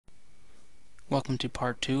Welcome to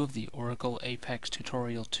part 2 of the Oracle Apex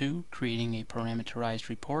Tutorial 2, Creating a Parameterized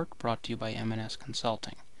Report, brought to you by M&S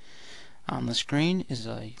Consulting. On the screen is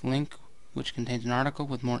a link which contains an article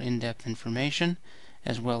with more in-depth information,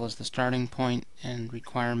 as well as the starting point and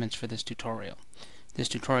requirements for this tutorial. This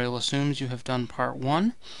tutorial assumes you have done part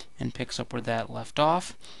 1 and picks up where that left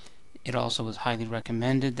off. It also is highly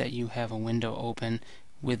recommended that you have a window open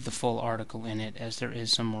with the full article in it, as there is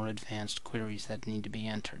some more advanced queries that need to be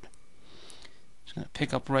entered. Just going to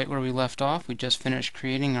pick up right where we left off. We just finished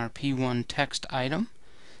creating our P1 text item,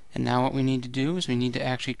 and now what we need to do is we need to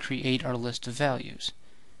actually create our list of values.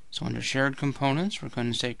 So under Shared Components, we're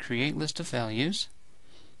going to say Create List of Values.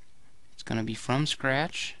 It's going to be from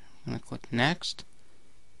scratch. I'm going to click Next.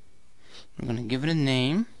 We're going to give it a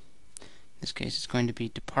name. In this case, it's going to be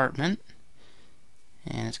Department,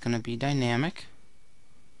 and it's going to be dynamic.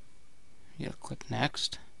 You gotta click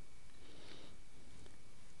Next.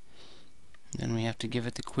 Then we have to give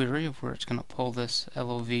it the query of where it's going to pull this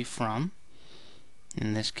LOV from.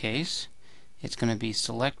 In this case, it's going to be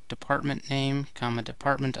select department name,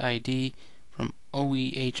 department ID from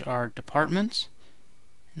OEHR departments.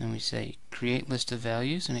 And then we say create list of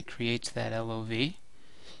values, and it creates that LOV.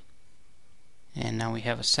 And now we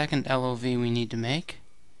have a second LOV we need to make.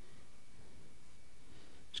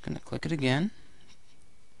 Just going to click it again.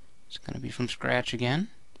 It's going to be from scratch again.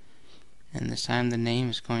 And this time the name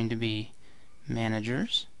is going to be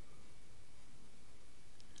Managers.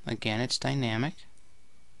 Again, it's dynamic.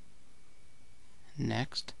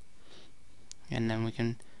 Next. And then we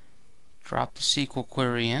can drop the SQL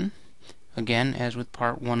query in. Again, as with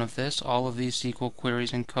part 1 of this, all of these SQL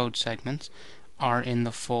queries and code segments are in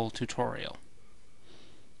the full tutorial.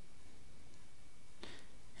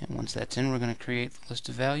 And once that's in, we're going to create the list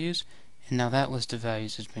of values, and now that list of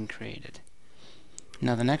values has been created.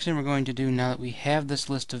 Now the next thing we're going to do, now that we have this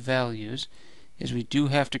list of values, is we do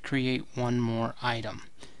have to create one more item.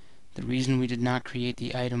 The reason we did not create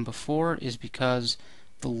the item before is because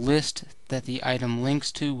the list that the item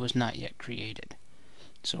links to was not yet created.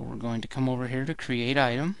 So we're going to come over here to Create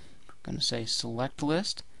Item. We're going to say Select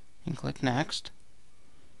List and click Next.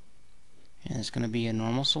 And it's going to be a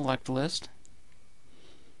normal select list.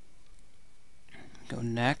 Go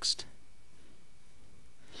Next.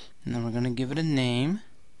 And then we're going to give it a name,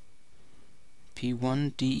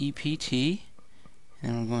 P1DEPT,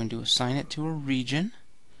 and we're going to assign it to a region.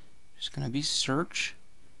 It's going to be Search.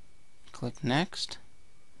 Click Next.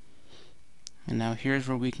 And now here's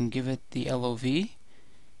where we can give it the LOV.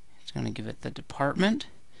 It's going to give it the department,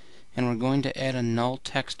 and we're going to add a null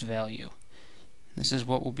text value. This is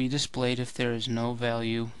what will be displayed if there is no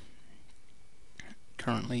value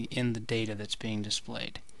currently in the data that's being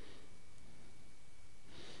displayed.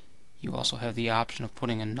 You also have the option of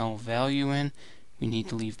putting a null value in. We need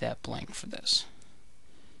to leave that blank for this.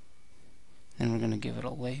 Then we're going to give it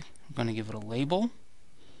a label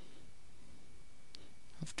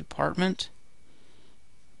of department.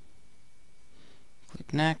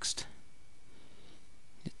 Click Next.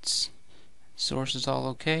 Its source is all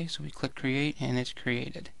okay, so we click Create, and it's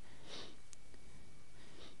created.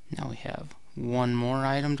 Now we have one more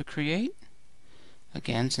item to create.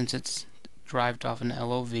 Again, since it's derived off an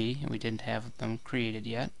LOV and we didn't have them created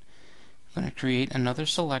yet, we're going to create another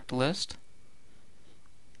select list.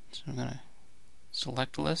 So we're going to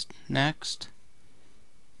select list, Next,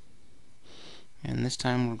 and this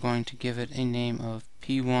time we're going to give it a name of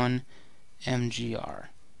P1 MGR,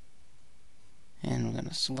 and we're going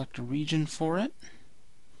to select a region for it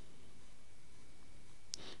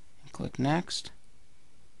and click Next,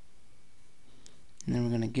 and then we're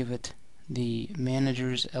going to give it the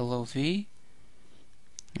Manager's LOV, and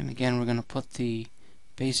again we're going to put the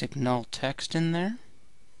basic null text in there.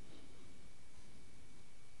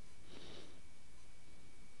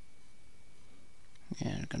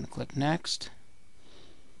 And we're going to click Next.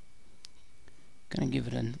 Going to give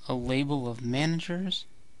it a label of Managers.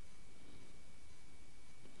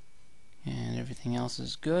 And everything else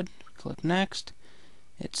is good. Click Next.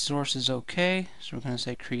 Its source is okay, so we're going to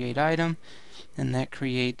say Create Item, and that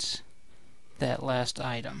creates that last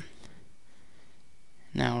item.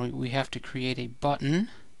 Now we have to create a button.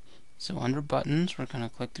 So under Buttons, we're going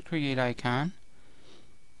to click the Create icon.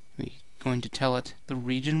 We're going to tell it the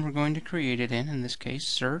region we're going to create it in this case,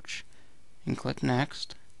 Search, and click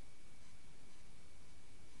Next.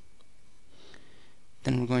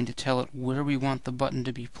 Then we're going to tell it where we want the button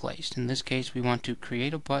to be placed. In this case, we want to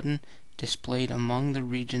create a button displayed among the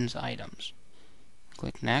region's items.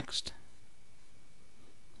 Click Next.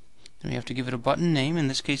 Then we have to give it a button name. In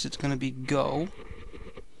this case, it's going to be Go.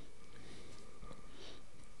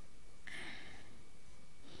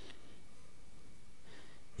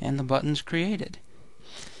 And the button's created.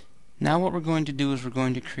 Now what we're going to do is we're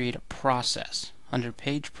going to create a process. Under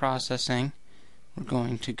Page Processing, we're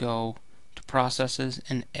going to go to Processes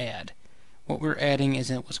and Add. What we're adding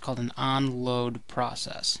is what's called an Onload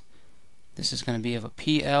Process. This is going to be of a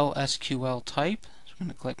PL/SQL type. So we're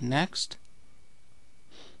going to click Next.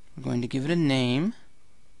 We're going to give it a name.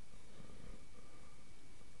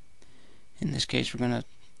 In this case, we're going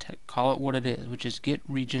to call it what it is, which is Get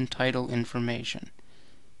Region Title Information.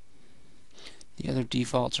 The other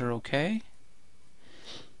defaults are okay.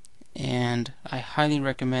 And I highly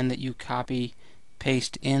recommend that you copy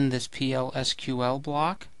paste in this PL/SQL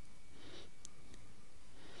block.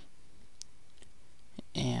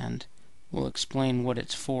 And we'll explain what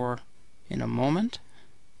it's for in a moment.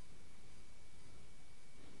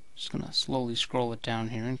 Just going to slowly scroll it down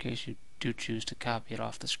here in case you do choose to copy it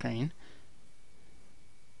off the screen.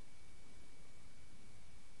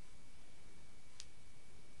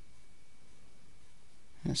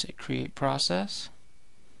 And say Create Process.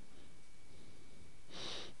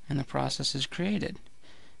 And the process is created.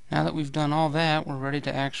 Now that we've done all that, we're ready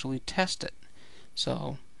to actually test it.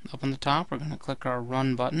 So up on the top, we're going to click our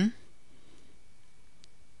Run button.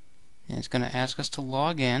 And it's going to ask us to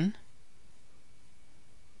log in.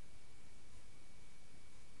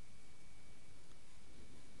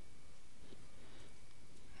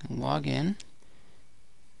 Log in.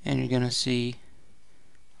 And you're going to see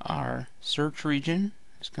our search region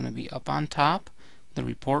is going to be up on top, the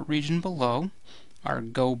report region below, our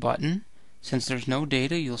Go button. Since there's no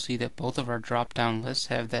data, you'll see that both of our drop-down lists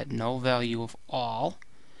have that null value of all.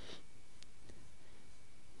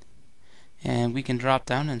 And we can drop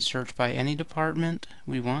down and search by any department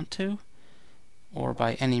we want to, or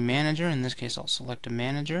by any manager. In this case, I'll select a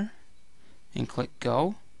manager and click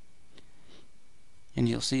Go. And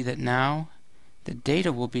you'll see that now the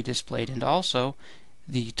data will be displayed, and also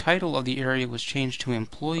the title of the area was changed to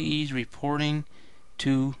Employees Reporting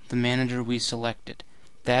to the manager we selected.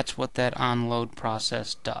 That's what that onload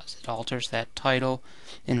process does. It alters that title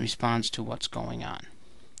in response to what's going on.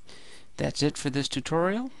 That's it for this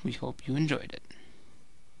tutorial. We hope you enjoyed it.